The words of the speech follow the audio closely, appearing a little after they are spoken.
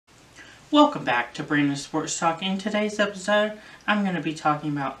Welcome back to Brandon Sports Talk. In today's episode, I'm going to be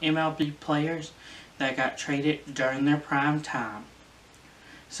talking about MLB players that got traded during their prime time.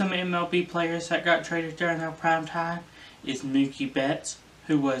 Some MLB players that got traded during their prime time is Mookie Betts,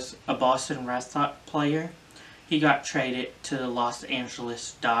 who was a Boston Red Sox player. He got traded to the Los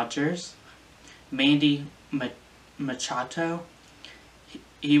Angeles Dodgers. Manny Machado,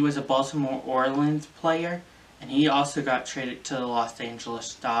 he was a Baltimore Orioles player, and he also got traded to the Los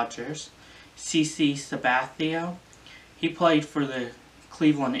Angeles Dodgers. Sabitha, he played for the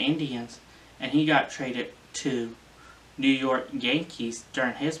Cleveland Indians, and he got traded to New York Yankees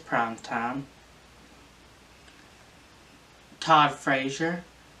during his prime time. Todd Frazier,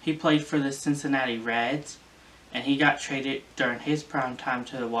 he played for the Cincinnati Reds, and he got traded during his prime time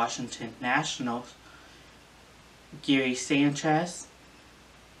to the Washington Nationals. Gerrit Sanchez,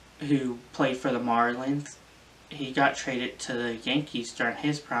 who played for the Marlins, he got traded to the Yankees during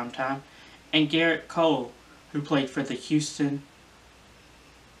his prime time. And Gerrit Cole, who played for the Houston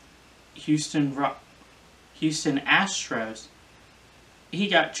Astros, he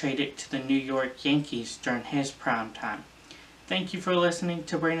got traded to the New York Yankees during his prime time. Thank you for listening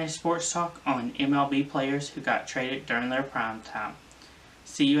to Brandon Sports Talk on MLB players who got traded during their prime time.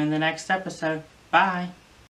 See you in the next episode. Bye!